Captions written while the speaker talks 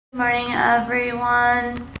Good morning,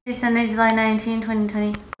 everyone. It's Sunday, July 19,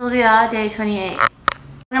 2020. Lulia, day 28.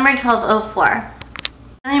 Number 1204.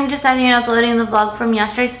 I'm just editing and uploading the vlog from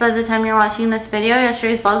yesterday, so by the time you're watching this video,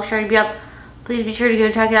 yesterday's vlog should be up. Please be sure to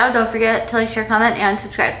go check it out. Don't forget to like, share, comment, and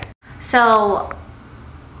subscribe. So,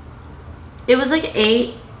 it was like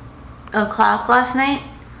 8 o'clock last night.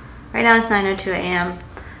 Right now it's 9:02 a.m.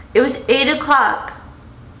 It was 8 o'clock.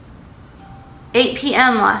 8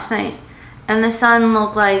 p.m. last night. And the sun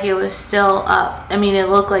looked like it was still up. I mean, it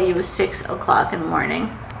looked like it was 6 o'clock in the morning.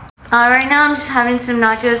 Right now I'm just having some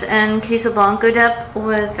nachos and queso blanco dip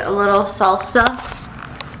with a little salsa.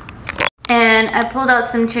 And I pulled out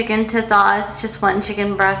some chicken to thaw. It's just one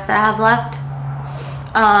chicken breast that I have left.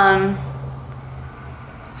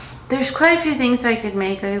 There's quite a few things I could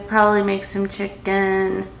make. I could probably make some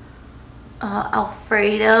chicken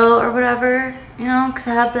Alfredo or whatever, you know, because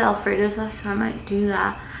I have the Alfredo sauce, so I might do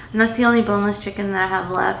that. And that's the only boneless chicken that I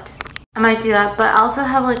have left. I might do that, but I also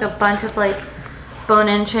have like a bunch of like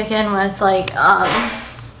bone-in chicken with like,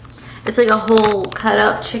 it's like a whole cut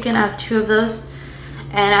up chicken. I have 2 of those.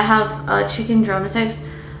 And I have chicken drumsticks.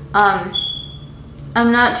 I'm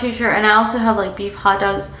not too sure. And I also have like beef hot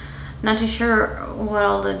dogs. Not too sure what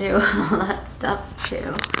all to do with all that stuff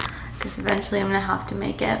too. Because eventually I'm gonna have to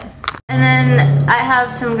make it. And then I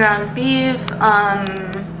have some ground beef. I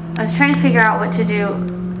was trying to figure out what to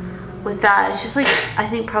do with that. It's just like, I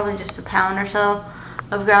think probably just a pound or so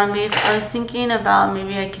of ground beef. I was thinking about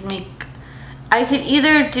maybe I could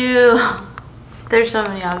either do, there's so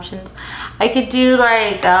many options. I could do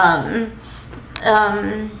like a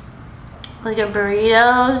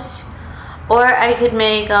burritos, or I could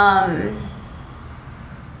make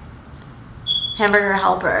hamburger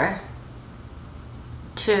helper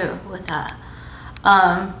too with that.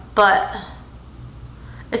 But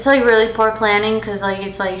it's like really poor planning, because like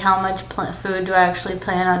it's like how much food do I actually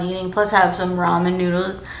plan on eating, plus I have some ramen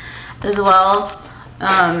noodles as well.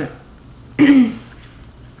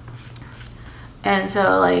 And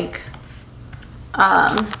so like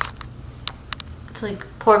it's like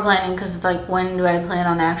poor planning, because it's like, when do I plan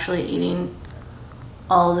on actually eating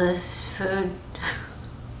all this food?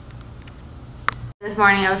 This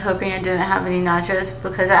morning I was hoping I didn't have any nachos,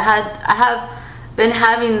 because I have been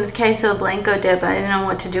having this queso blanco dip. I didn't know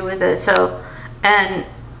what to do with it, so, and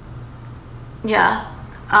yeah,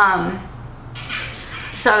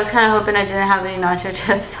 so I was kind of hoping I didn't have any nacho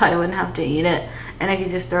chips, so I wouldn't have to eat it and I could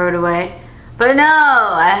just throw it away. But no,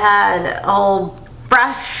 I had a whole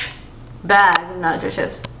fresh bag of nacho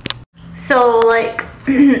chips. So like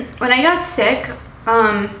when I got sick,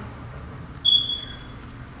 I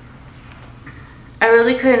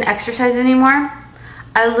really couldn't exercise anymore.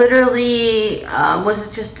 I literally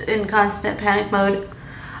was just in constant panic mode.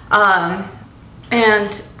 But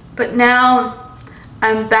now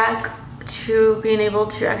I'm back to being able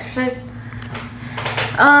to exercise.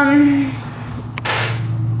 And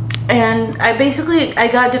I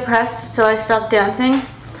got depressed, so I stopped dancing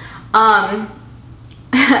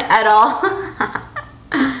at all.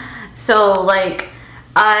 So like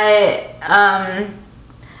I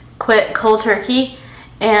quit cold turkey,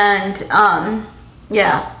 and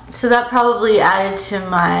yeah, so that probably added to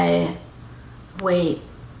my weight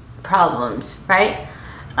problems, right?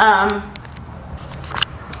 And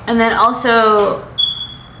then also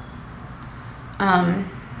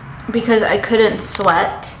because I couldn't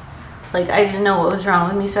sweat, like I didn't know what was wrong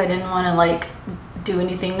with me, so I didn't want to like do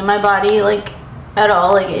anything to my body, like at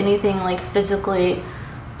all, like anything like physically,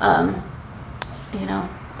 you know,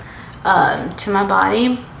 to my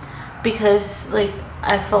body, because like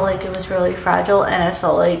I felt like it was really fragile, and I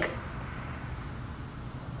felt like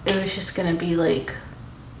it was just gonna be like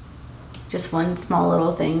just one small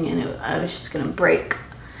little thing, and I was just gonna break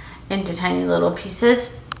into tiny little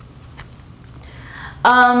pieces.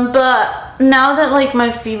 But now that like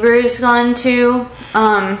my fever is gone too,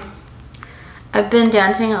 I've been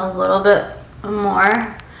dancing a little bit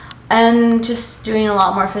more and just doing a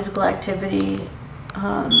lot more physical activity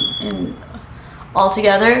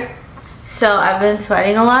altogether. So I've been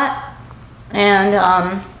sweating a lot, and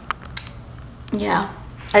yeah,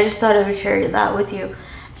 I just thought I would share that with you.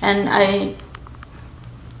 And I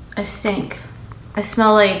stink. I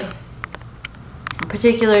smell like a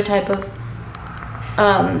particular type of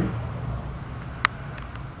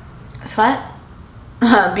sweat,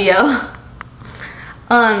 BO.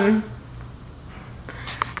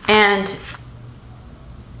 And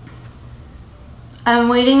I'm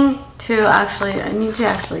waiting to I need to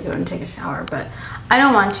actually go and take a shower, but I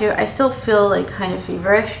don't want to. I still feel like kind of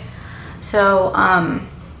feverish, so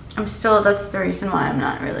that's the reason why I'm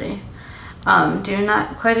not really doing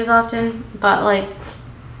that quite as often. But like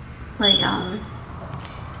Like,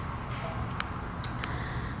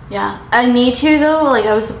 yeah, I need to though, like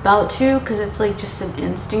I was about to, because it's like just an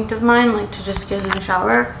instinct of mine, like to just get in the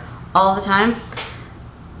shower all the time.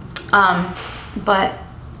 But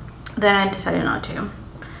then I decided not to,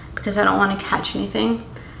 because I don't want to catch anything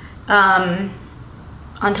on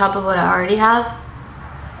top of what I already have.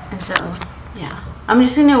 And so, yeah, I'm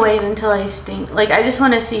just gonna wait until I stink. Like, I just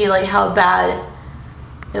want to see like how bad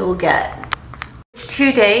it will get.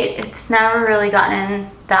 To date, it's never really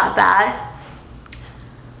gotten that bad.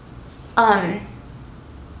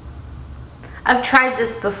 I've tried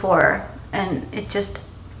this before and it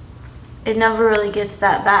never really gets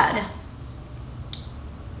that bad.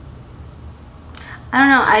 I don't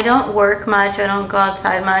know, I don't work much, I don't go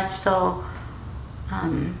outside much, so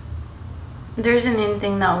there isn't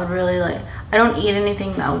anything that would really like, I don't eat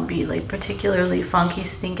anything that would be like particularly funky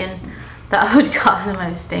stinking that would cause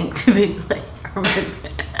my stink to be like, or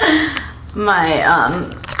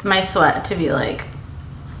my sweat to be like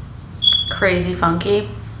crazy funky.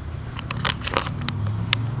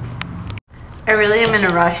 I really am in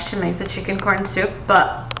a rush to make the chicken corn soup,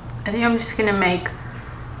 but I think I'm just gonna make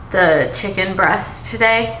the chicken breast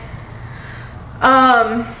today.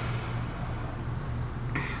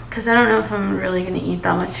 Because I don't know if I'm really gonna eat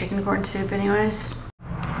that much chicken corn soup anyways.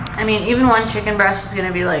 I mean, even one chicken breast is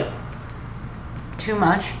gonna be like too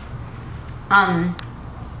much. And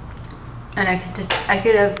I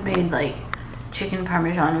could have made like chicken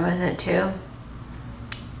parmesan with it too.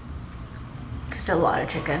 It's a lot of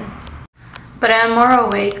chicken. But I'm more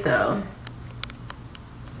awake though.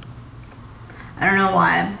 I don't know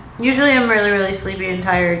why. Usually I'm really sleepy and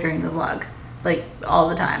tired during the vlog. Like all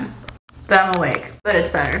the time. But I'm awake. But it's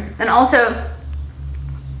better. And also,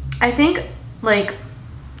 I think like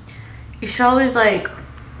you should always like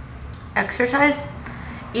exercise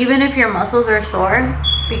even if your muscles are sore,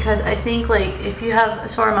 because I think like if you have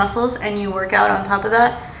sore muscles and you work out on top of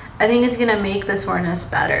that, I think it's gonna make the soreness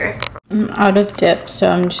better. I'm out of dip, so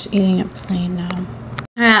I'm just eating it plain now.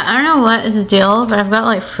 Yeah, I don't know what is the deal, but I've got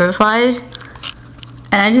like fruit flies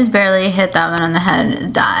and I just barely hit that one on the head and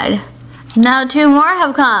it died. Now 2 more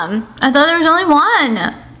have come. I thought there was only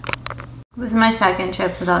 1. This is my second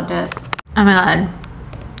chip without dip. Oh my god.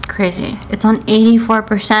 Crazy. It's on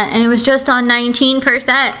 84% and it was just on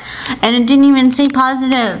 19% and it didn't even say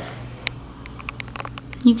positive.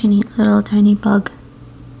 You can eat, little tiny bug.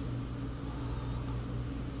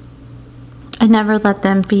 I never let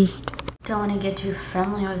them feast. Don't want to get too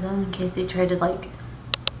friendly with them in case they try to like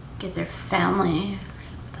get their family.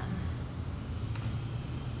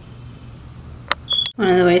 One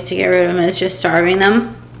of the ways to get rid of them is just starving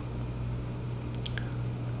them.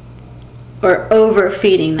 Or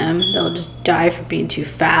overfeeding them. They'll just die for being too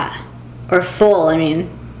fat. Or full, I mean.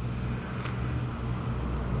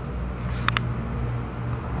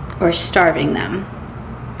 Or starving them.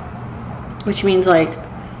 Which means like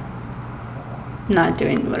not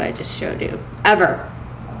doing what I just showed you. Ever.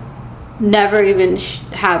 Never even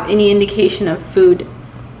have any indication of food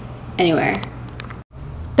anywhere.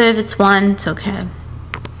 But if it's 1, it's okay.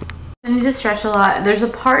 I need to stretch a lot. There's a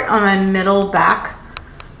part on my middle back,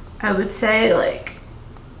 I would say, like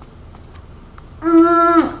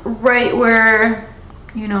right where,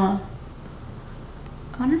 you know,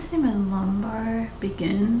 I want to say my lumbar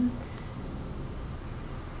begins.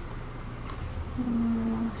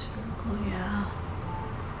 Cervical, yeah.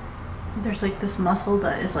 There's like this muscle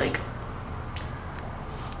that is like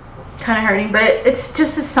kind of hurting, but it's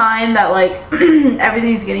just a sign that like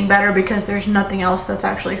everything's getting better because there's nothing else that's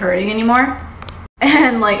actually hurting anymore.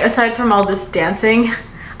 And like aside from all this dancing,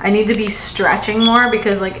 I need to be stretching more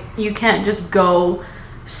because like you can't just go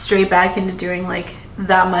straight back into doing like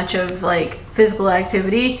that much of like physical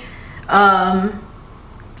activity all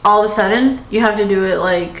of a sudden. You have to do it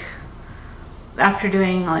like after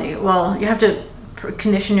doing like, well, you have to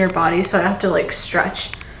condition your body, so I have to like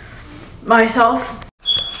stretch myself.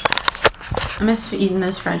 I must have eaten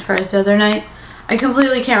those french fries the other night. I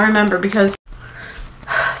completely can't remember because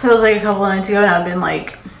that was like a couple of nights ago and I've been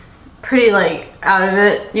like pretty like out of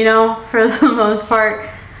it, you know, for the most part.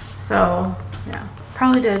 So yeah,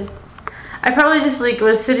 probably did. I probably just like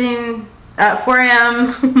was sitting at 4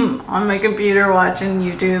 a.m. on my computer watching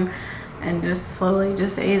YouTube and just slowly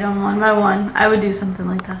just ate them one by one. I would do something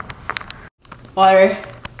like that. Water.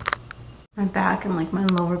 My back and like my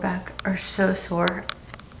lower back are so sore.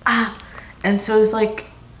 Ah. And so it's like,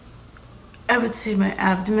 I would say my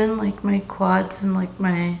abdomen, like my quads and like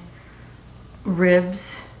my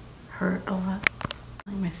ribs hurt a lot.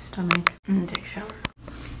 Like my stomach. I'm gonna take a shower.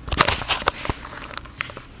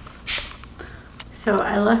 So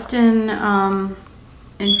I left in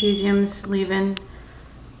Infusium's leave-in.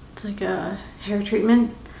 It's like a hair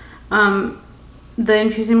treatment. The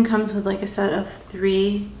Infusium comes with like a set of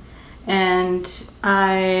 3, and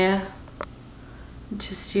I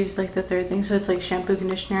just use like the 3rd thing. So it's like shampoo,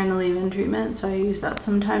 conditioner, and the leave-in treatment. So I use that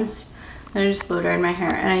sometimes. Then I just blow dryed my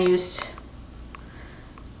hair, and I used,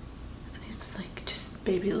 I think it's like just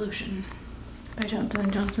baby lotion by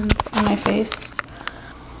Johnson & Johnson's on my face.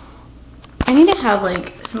 I need to have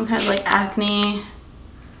like some kind of like acne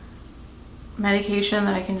medication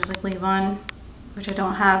that I can just like leave on, which I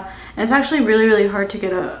don't have. And it's actually really hard to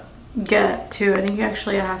get to. I think you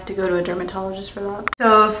actually have to go to a dermatologist for that.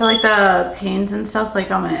 So for like the pains and stuff, like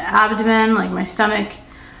on my abdomen, like my stomach,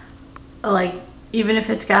 like even if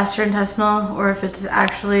it's gastrointestinal or if it's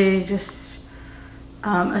actually just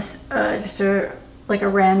like a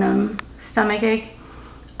random stomach ache,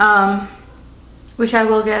 which I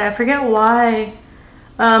will get. I forget why.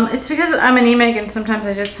 It's because I'm anemic and sometimes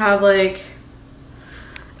I just have like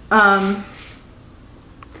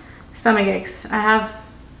stomach aches. I have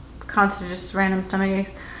constant just random stomach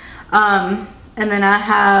aches. And then I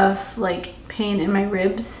have like pain in my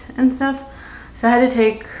ribs and stuff. So I had to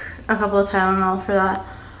take a couple of Tylenol for that.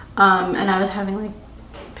 And I was having like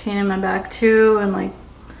pain in my back too, and like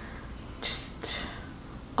just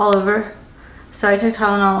all over. So I took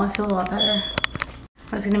Tylenol. I feel a lot better.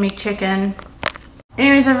 I was gonna make chicken.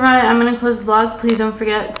 Anyways, everyone, I'm gonna close the vlog. Please don't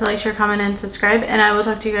forget to like, share, comment, and subscribe, and I will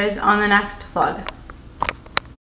talk to you guys on the next vlog.